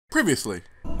Previously.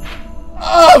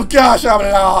 Oh gosh, I'm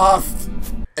lost!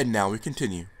 And now we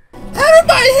continue. Hey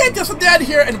everybody, hey, just Dad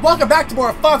here, and welcome back to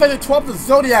more Final Fantasy 12 The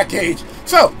Zodiac Age.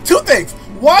 So, two things.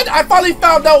 One, I finally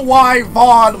found out why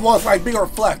Vaan was like being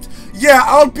reflect. Yeah,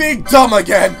 I'm being dumb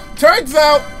again. Turns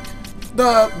out,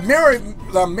 the mirror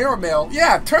mail,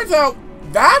 yeah, turns out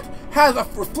that has a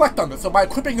reflect on it. So by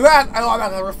equipping that, I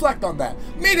automatically reflect on that.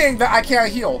 Meaning that I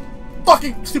can't heal.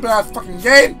 Fucking stupid ass fucking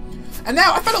game. And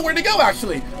now I found out where to go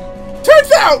actually.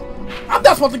 Turns out, I'm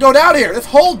not supposed to go down here. This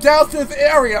whole downstairs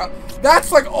area,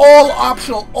 that's like all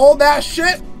optional. All that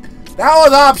shit, that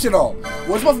was optional.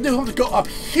 We're supposed to do is to go up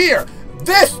here.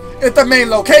 This is the main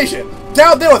location.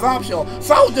 Down there was optional.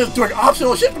 So I was just doing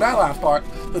optional shit for that last part.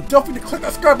 So don't forget to click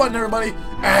that subscribe button, everybody.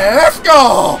 And let's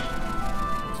go!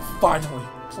 Finally.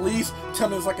 Please tell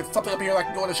me there's like something up here I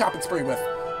can go on a shopping spree with.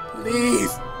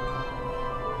 Please.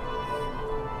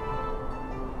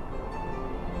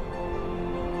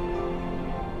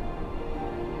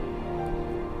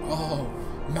 Oh,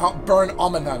 Mt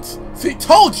Bur-Omisace. See,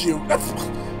 told you! That's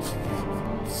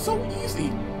so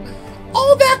easy.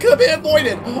 All that could have been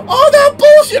avoided. All that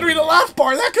bullshit in the last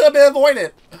part, that could have been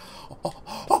avoided.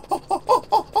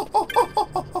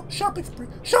 Shopping spree,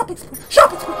 shopping spree,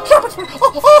 shopping spree, shopping spree.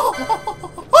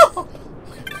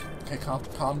 Okay,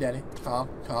 calm, Danny. Calm.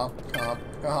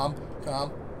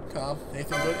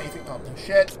 Anything good? Anything? Oh,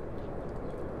 shit.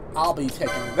 I'll be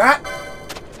taking that.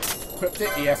 Equipped it.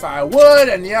 Yes, I would,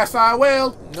 and yes, I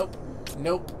will. Nope.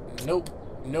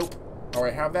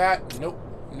 Already have that. Nope.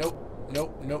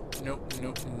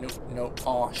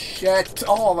 Oh shit.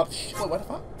 Oh, that shit. Wait, what the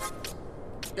fuck?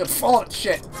 It's all that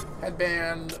shit.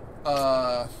 Headband.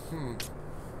 Yeah,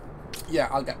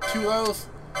 I got two of those.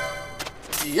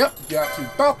 Yep, got to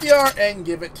Balthier and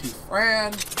give it to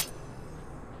Fran.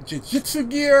 Jiu-Jitsu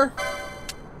gear.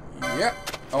 Yep.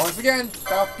 Once again,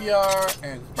 Balthier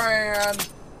and Fran.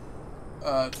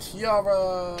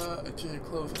 Tiara,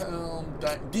 closed helm,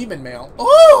 demon mail.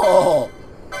 Oh!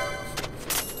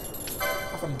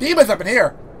 Some demons up in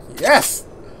here. Yes.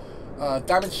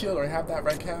 Diamond shield. Or have that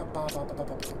red cap. Oh,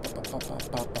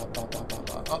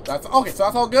 that's okay. So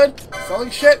that's all good. Selling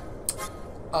shit.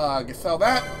 Can sell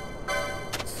that.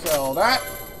 Sell that.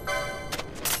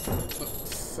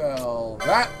 Sell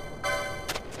that.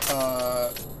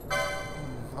 I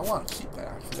want to keep that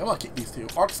actually. I want to keep these two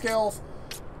arc scales.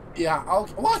 Yeah, I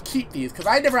want to keep these because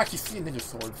I never actually seen a ninja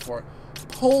sword before.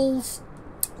 Poles.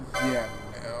 Yeah,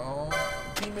 no.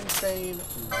 Demon Fane,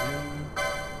 no.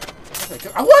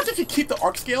 Okay, I want to actually keep the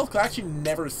arc scales because I actually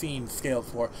never seen scales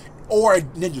before, or a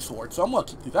ninja sword. So I'm gonna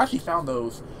keep these. I actually found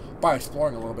those by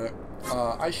exploring a little bit.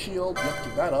 Ice shield, yep,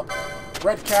 give that up.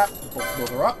 Red cap, both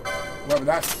those are up. Wherever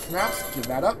that snaps, give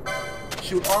that up.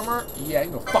 Shield armor, yeah,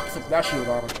 you can go fuck yourself with that shield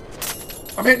armor.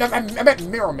 I meant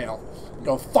mirror mail. You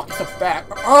go fuck yourself with that.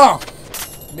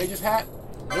 Mage's hat,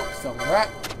 nope, selling that.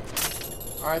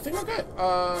 I think we're good.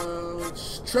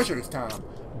 It's treasures time.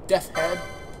 Death head.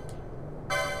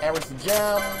 Aris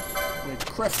gem. With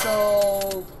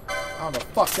crystal. I don't know what the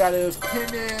fuck that is.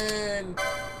 Pinning.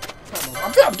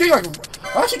 I'm getting like,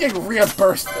 I'm actually getting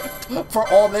reimbursed for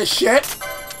all this shit.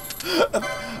 It's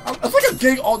like I'm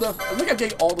getting all the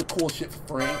cool shit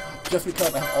for free just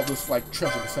because I have all this like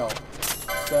treasure to sell.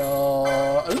 So,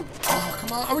 oh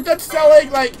come on, are we done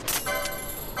selling? Like,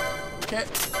 okay,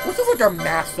 what's this like a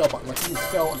mass sell button? Like you can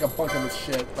sell like a bunch of this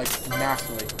shit like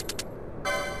massively.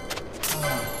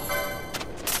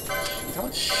 Jeez, how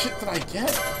much shit did I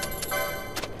get?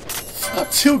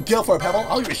 2 gil for a pebble.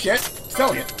 I'll give a shit.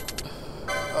 Selling it.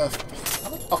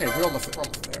 Okay, we're almost there.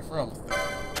 We're almost there.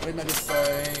 What did I just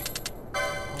say?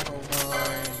 Auto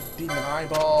line, demon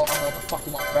eyeball. I don't know what the fuck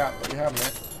you want with that, but you have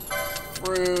it.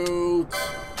 Fruit,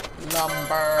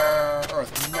 lumber,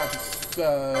 earth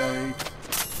magic.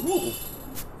 Ooh,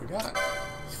 we got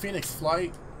Phoenix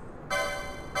flight.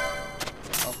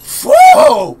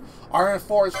 Whoa! Iron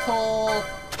forest pole. Iron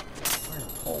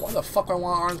pole. What the fuck do I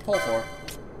want iron pole for?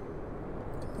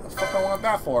 What the fuck do I want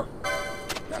that for?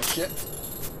 That shit.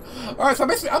 Alright, so I'm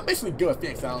basically good with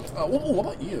Phoenix sounds. What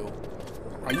about you?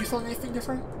 Are you selling anything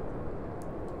different?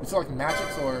 You sell like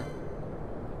magics or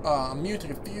immune to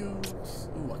confuse?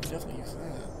 Ooh, I can definitely use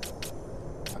that.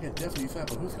 I can definitely use that,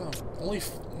 but who's gonna only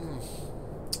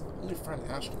Fran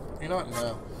Ashe? You know what?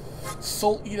 No.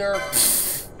 Soul Eater.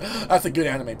 That's a good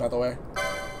anime, by the way.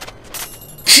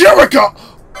 Here we go!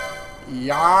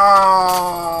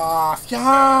 Yes!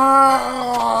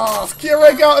 Yes! Here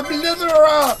we go!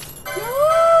 Oblitera!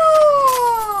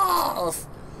 Yes!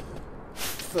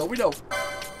 So we know.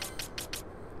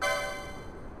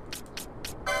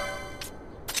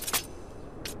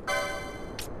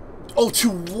 Oh, to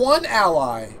one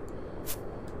ally.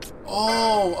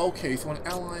 Oh, okay, so when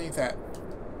ally is at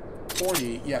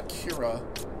 40, yeah, Kira.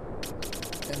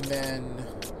 And then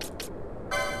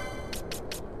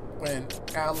when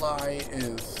ally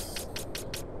is...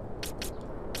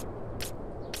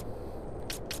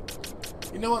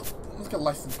 You know what? Let's get a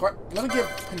license. I'm gonna give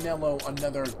Penelo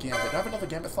another gambit. Do I have another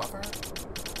gambit slot for her?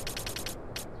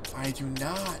 I do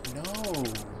not, no.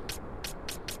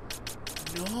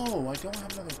 No, I don't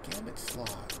have another gambit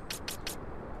slot.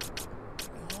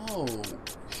 No.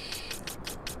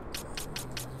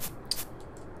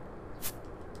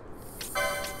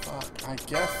 Fuck, I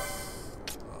guess...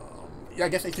 yeah, I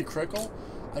guess AC critical.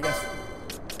 I guess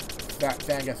that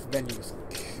I guess venues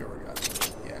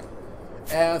curious. Yeah.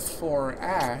 As for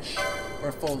Ashe,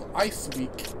 we're full Ice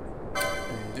Week.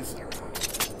 This is her.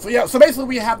 So yeah, so basically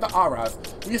we have the auras.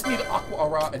 We just need Aqua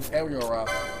Aura and Aerial Aura.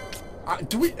 Are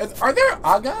there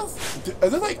Agas?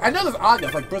 Is it like, I know there's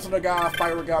Agas, like Blizzard Aga,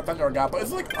 Fire Aga, Thunder Aga, but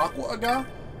is it like Aqua Aga?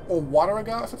 Or Water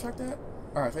Aga, or something like that?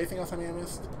 Alright, so anything else I may have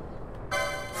missed?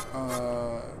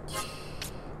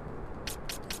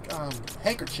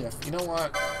 Handkerchief. You know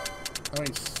what? Let me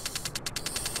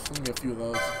get a few of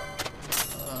those.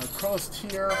 Crow's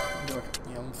Tear.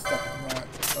 I'm stuck in that.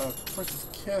 Princess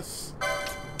Kiss.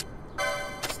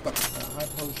 Stuck in that. High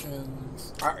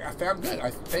Potions. I think I'm good. I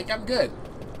think I'm good.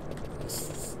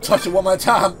 Touch it one more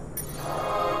time.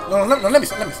 No, let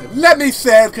me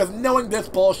say it, because knowing this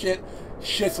bullshit,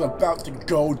 shit's about to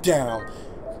go down.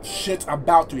 Shit's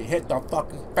about to hit the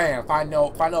fucking fan. If I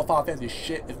know Final Fantasy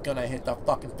shit is gonna hit the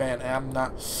fucking fan, and I'm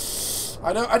not.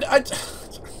 I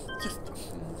just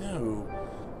no.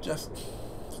 Just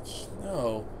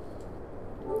no.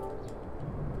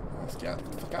 Let's get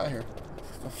the fuck out of here.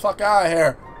 Get the fuck out of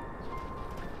here.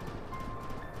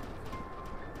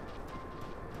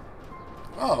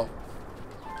 Oh.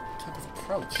 Tempest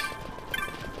approach.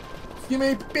 Excuse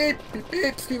me, beep, beep, beep,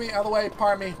 excuse me, out of the way,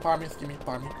 pardon me, excuse me,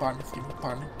 pardon me, excuse me,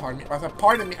 pardon me. I said,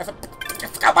 pardon me, I said,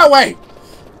 get out of my way!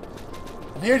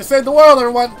 I'm here to save the world,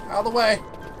 everyone! Out of the way.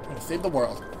 I'm here to save the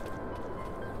world.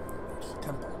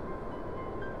 Temple.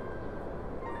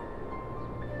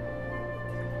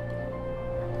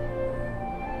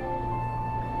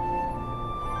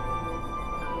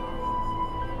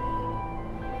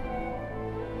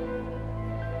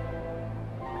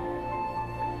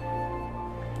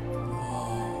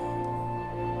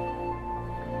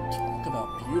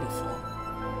 Beautiful.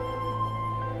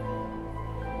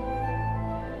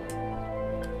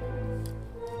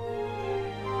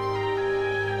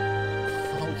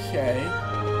 Okay.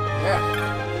 Yeah.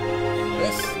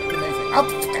 This is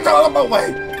amazing. Get out of my way!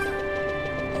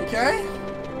 Okay?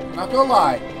 I'm not gonna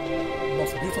lie.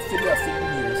 Most beautiful city I've seen in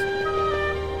years.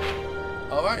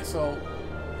 Alright, so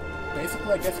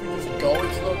basically I guess we just go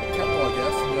into the temple, I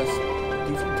guess, and just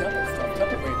do some temple stuff.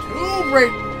 Temple raid. Tomb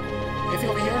raid! Anything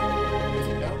over here?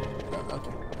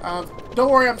 Okay.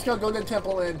 Don't worry, I'm just gonna go to the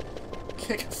temple and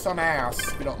kick some ass,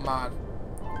 if you don't mind.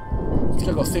 I'm just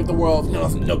gonna go save the world.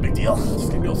 No big deal. Just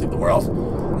gonna go save the world.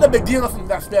 No big deal, nothing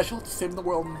that special. Just saving the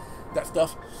world and that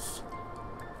stuff.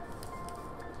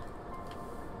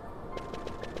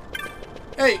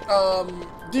 Hey,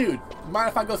 dude, mind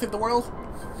if I go save the world?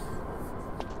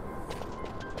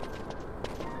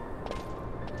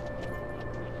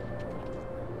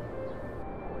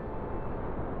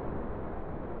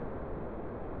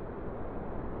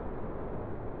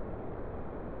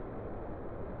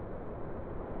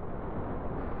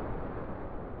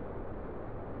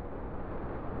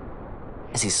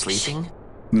 Is he sleeping?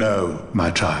 No,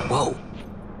 my child. Whoa.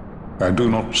 I do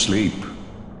not sleep.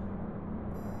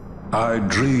 I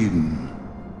dream.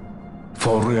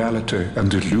 For reality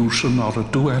and illusion are a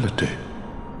duality.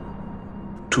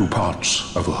 Two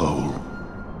parts of a whole.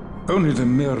 Only the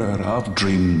mirror of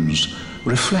dreams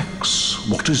reflects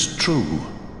what is true.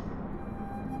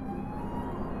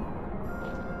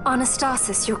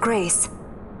 Anastasis, your grace.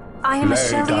 I am Lay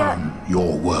Ashelia. down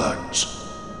your words.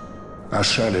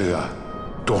 Ashelia,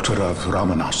 daughter of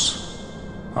Ramanas,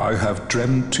 I have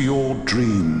dreamt your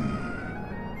dream.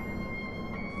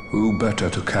 Who better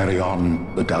to carry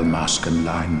on the Dalmascan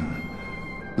line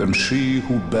than she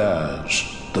who bears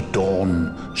the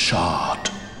Dawn Shard?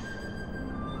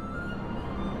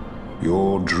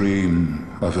 Your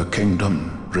dream of a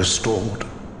kingdom restored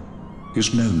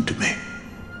is known to me.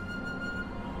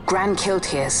 Grand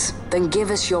Kiltius, then give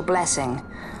us your blessing.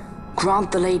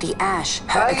 Grant the Lady Ashe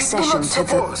her accession to the...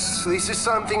 I do not suppose this is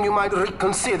something you might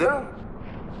reconsider.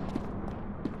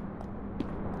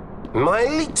 My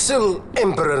little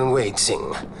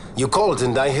Emperor-in-Waiting, you called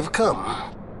and I have come.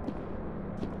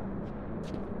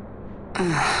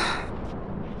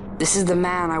 This is the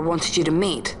man I wanted you to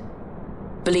meet.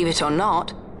 Believe it or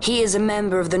not, He is a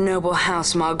member of the noble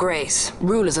house Margrace,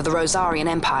 rulers of the Rosarian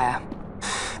Empire.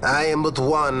 I am but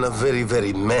one of very,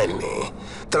 very many.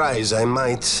 Try as I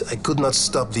might, I could not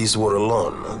stop this war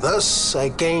alone. Thus, I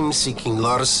came seeking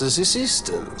Lars's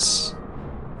assistance.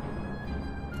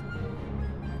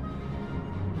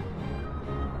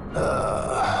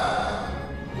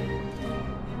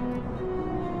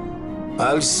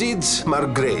 Alcide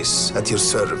Margrace, at your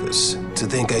service. To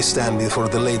think I stand before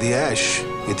the Lady Ashe,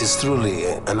 it is truly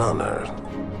an honor.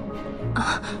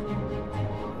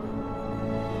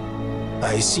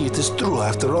 I see it is true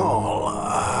after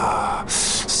all.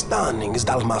 Stunning is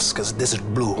Dalmasca's desert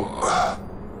bloom.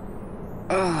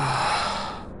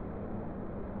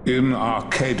 In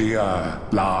Arcadia,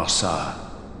 Larsa.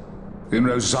 In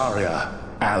Rosaria,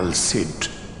 Alcide.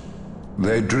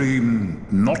 They dream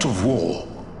not of war.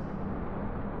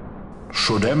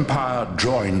 Should Empire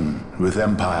join with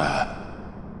Empire,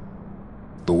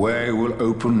 the way will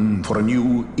open for a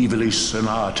new Evilise in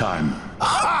our time.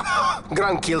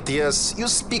 Grand Kiltias, you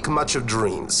speak much of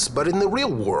dreams, but in the real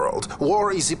world,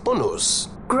 war is upon us.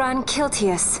 Gran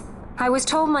Kiltias, I was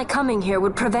told my coming here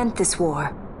would prevent this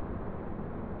war.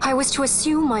 I was to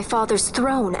assume my father's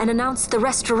throne and announce the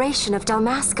restoration of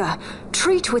Dalmasca,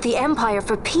 treat with the Empire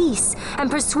for peace,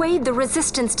 and persuade the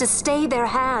Resistance to stay their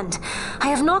hand. I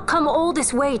have not come all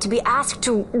this way to be asked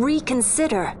to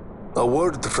reconsider. A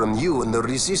word from you and the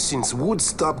Resistance would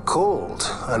stop cold,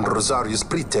 and Rosaria's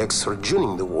pretext for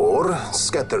joining the war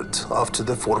scattered off to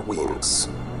the four winds.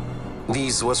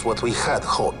 This was what we had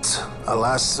hoped.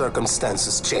 Alas,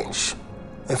 circumstances change.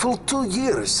 A full 2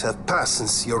 years have passed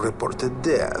since your reported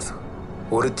death.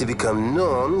 Were it to become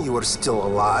known you are still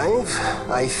alive,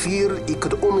 I fear it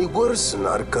could only worsen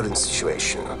our current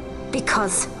situation.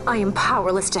 Because I am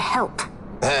powerless to help.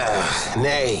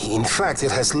 Nay, in fact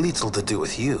it has little to do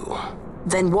with you.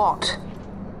 Then what?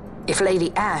 If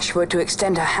Lady Ashe were to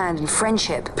extend her hand in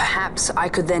friendship, perhaps I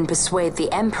could then persuade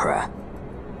the Emperor.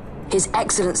 His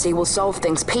Excellency will solve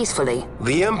things peacefully.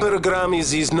 The Emperor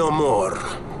Gramis is no more.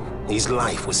 His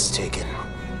life was taken.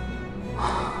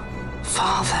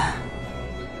 Father.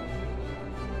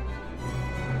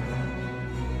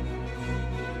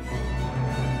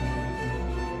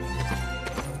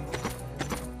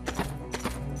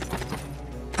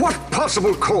 What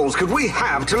possible cause could we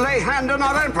have to lay hand on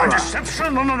our Emperor? A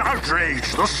deception and an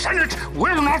outrage! The Senate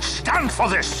will not stand for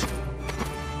this!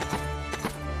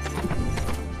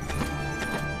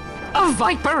 A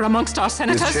viper amongst our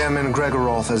senators? With Chairman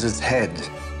Gregoroth as its head.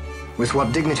 With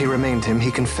what dignity remained him, he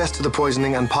confessed to the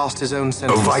poisoning and passed his own A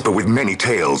sentence. viper with many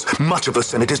tails. Much of the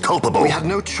Senate is culpable. We had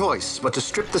no choice but to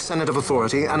strip the Senate of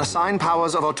authority and assign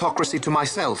powers of autocracy to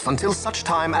myself until such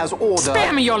time as order...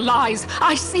 Spare me your lies!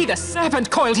 I see the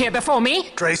serpent coiled here before me!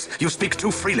 Trace, you speak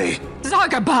too freely.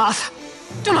 Zargabath!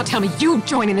 Do not tell me you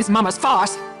join in his mama's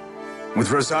farce! With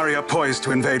Rosaria poised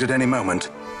to invade at any moment,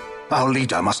 our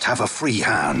leader must have a free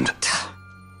hand.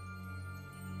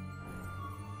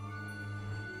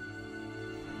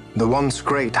 The once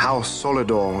great House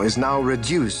Solidor is now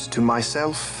reduced to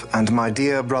myself and my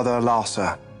dear brother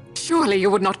Larsa. Surely you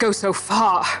would not go so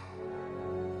far.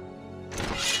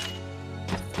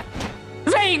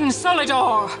 Vain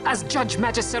Solidor! As Judge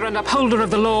Magister and upholder of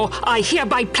the law, I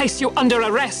hereby place you under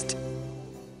arrest.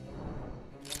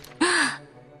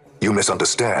 You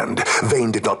misunderstand.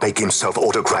 Vane did not make himself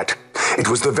autocrat. It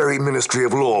was the very Ministry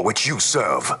of Law which you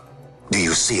serve. Do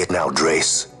you see it now,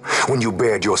 Drace? When you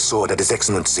bared your sword at His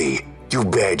Excellency, you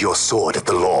bared your sword at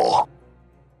the law.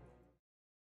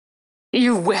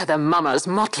 You wear the mama's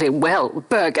motley well,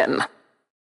 Bergen.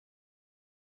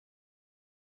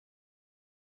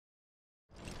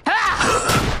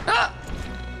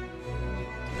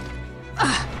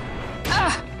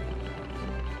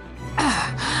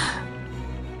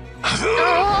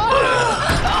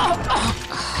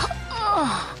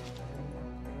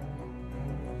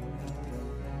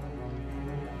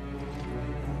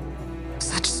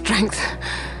 Such strength.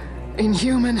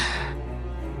 Inhuman.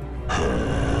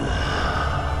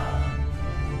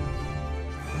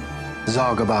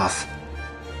 Zargabath,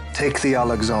 take the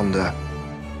Alexander.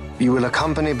 You will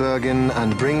accompany Bergen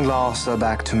and bring Larsa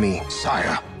back to me.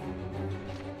 Sire.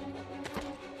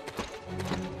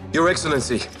 Your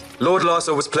Excellency, Lord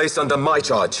Larsa was placed under my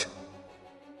charge.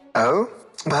 Oh?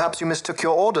 Perhaps you mistook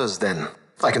your orders then.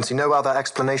 I can see no other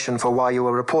explanation for why you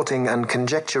were reporting and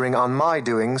conjecturing on my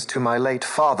doings to my late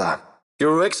father.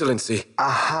 Your Excellency. A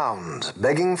hound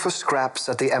begging for scraps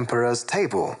at the Emperor's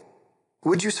table.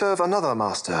 Would you serve another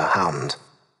master, hound?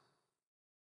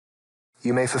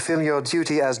 You may fulfill your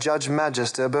duty as Judge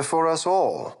Magister before us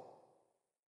all.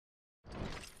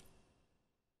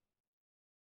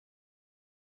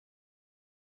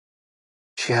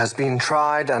 She has been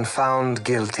tried and found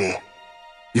guilty.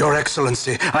 Your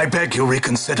Excellency, I beg you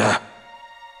reconsider.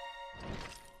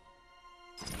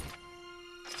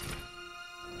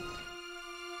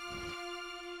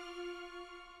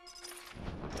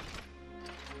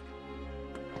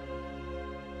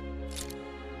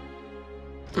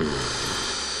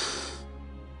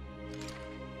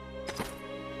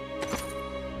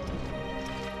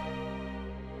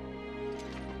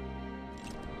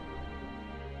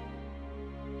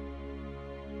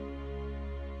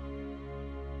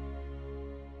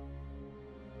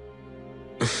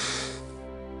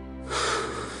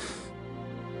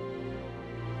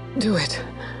 Do it.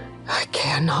 I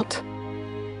care not.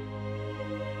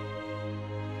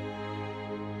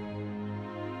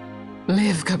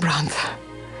 Live, Gabrantha.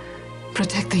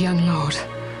 Protect the young lord.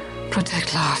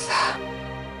 Protect Lartha.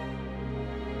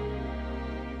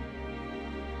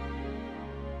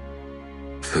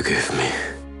 Forgive me.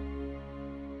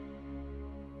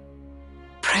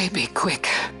 Pray be quick.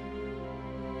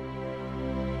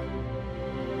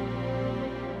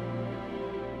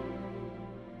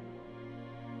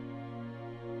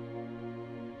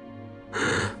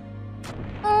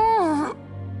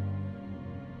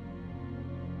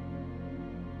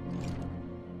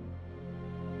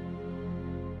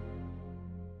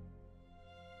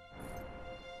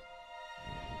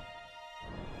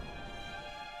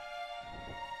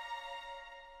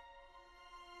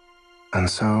 And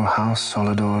so House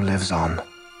Solidor lives on.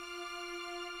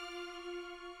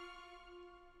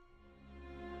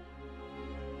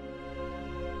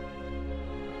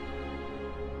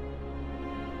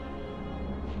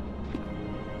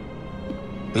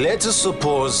 Let us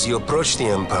suppose you approach the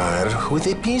Empire with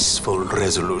a peaceful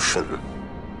resolution.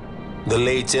 The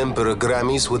late Emperor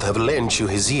Gramis would have lent you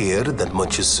his ear, that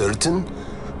much is certain,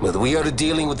 but we are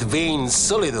dealing with Vaan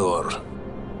Solidor.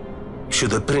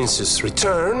 Should the princess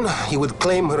return, he would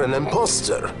claim her an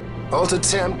impostor, or to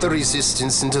tempt the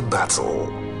resistance into battle.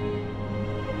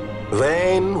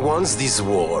 Vaan wants this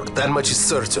war, that much is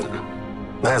certain.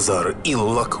 As our ill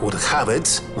luck would have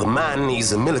it, the man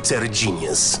is a military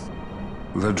genius.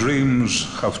 The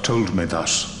dreams have told me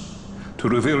thus. To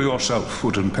reveal yourself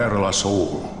would imperil us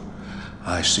all.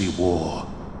 I see war,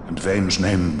 and Vaan's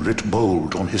name writ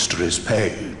bold on history's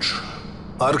page.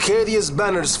 Arcadia's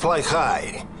banners fly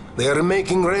high. They are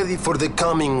making ready for the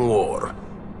coming war.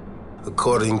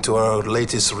 According to our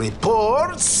latest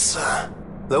reports,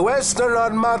 the Western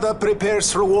Armada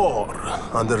prepares for war,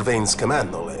 under Vaan's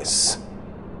command, no less.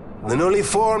 The newly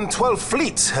formed 12th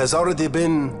Fleet has already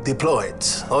been deployed.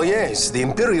 Oh yes, the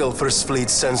Imperial First Fleet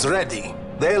stands ready.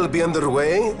 They'll be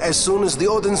underway as soon as the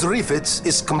Odin's refit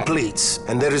is complete.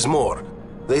 And there is more.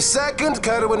 The 2nd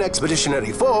Caravan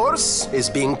Expeditionary Force is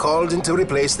being called in to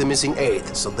replace the missing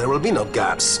 8th, so there will be no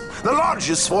gaps. The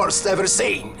largest force ever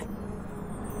seen!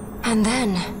 And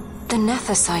then, the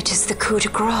Nethicite is the coup de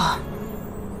grace.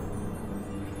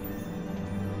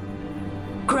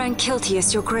 Grand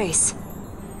Kiltius, your grace.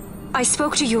 I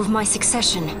spoke to you of my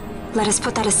succession. Let us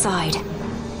put that aside.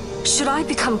 Should I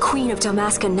become Queen of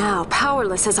Dalmasca now,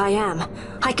 powerless as I am,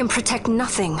 I can protect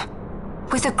nothing.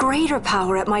 With a greater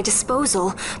power at my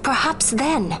disposal, perhaps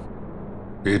then.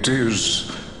 It is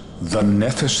the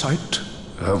Nethicite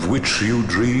of which you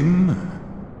dream?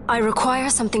 I require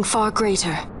something far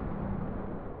greater.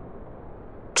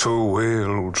 To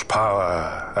wield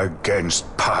power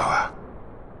against power.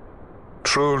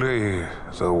 Truly,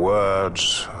 the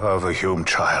words of a Hume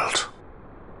child.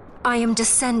 I am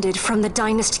descended from the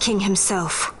Dynast King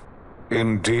himself.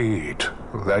 Indeed.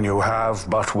 Then you have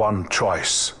but one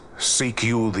choice. Seek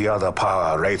you the other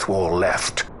power Wraithwall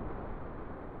left.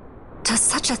 Does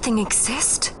such a thing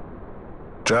exist?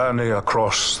 Journey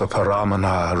across the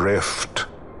Paramana Rift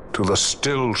to the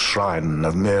still shrine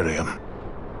of Miriam.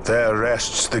 There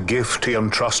rests the gift he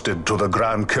entrusted to the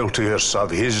Grand Kiltius of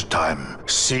his time.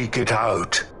 Seek it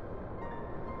out.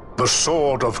 The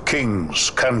Sword of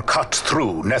Kings can cut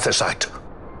through Nethicite.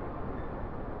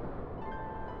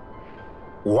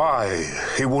 Why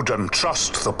he would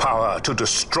entrust the power to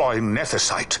destroy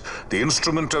Nethicite, the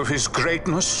instrument of his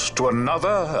greatness, to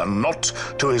another and not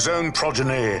to his own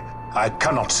progeny, I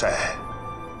cannot say.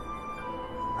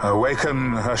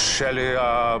 Awaken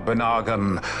Ashelia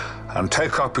Benagan, and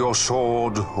take up your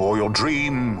sword, or your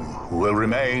dream will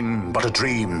remain but a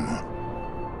dream.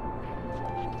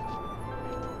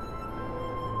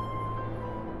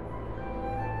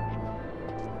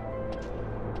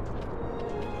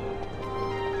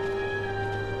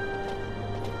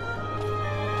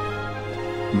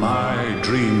 My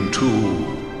dream,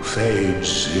 too,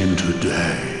 fades into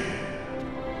day.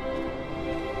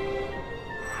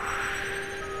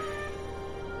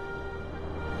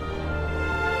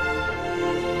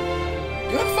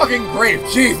 fucking great.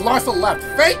 Jeez, Larsa left.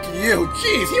 Thank you.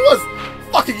 Jeez, he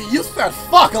was fucking useless as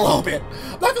fuck a little bit.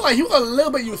 I'm not gonna lie, he was a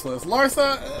little bit useless.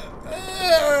 Larsa,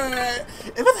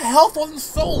 if his health wasn't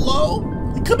so low,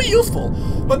 he could be useful.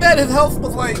 But then his health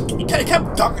was like, he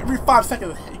kept dying every 5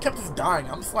 seconds. He kept just dying.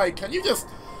 I'm just like, can you just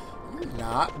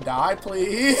not die,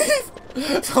 please?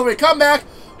 So when we come back,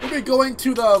 we'll be going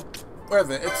to the, where is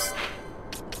it? It's,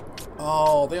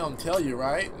 oh, they don't tell you,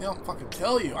 right? They don't fucking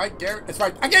tell you. It's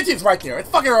right. I guarantee it's right there. It's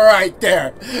fucking right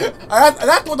there.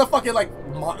 That's what the fucking, like,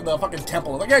 the fucking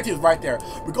temple is. I guarantee it's right there.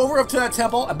 We go over up to that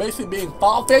temple and basically being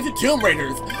Final Fantasy Tomb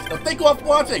Raiders. So thank you all for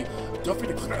watching. Don't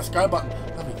forget to click that subscribe button.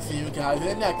 Let me see you guys in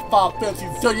the next Final Fantasy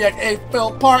Zodiac Age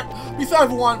film part. Besides,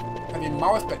 everyone, have a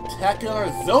more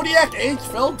spectacular Zodiac Age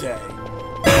film day.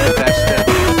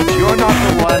 You're not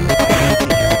the one.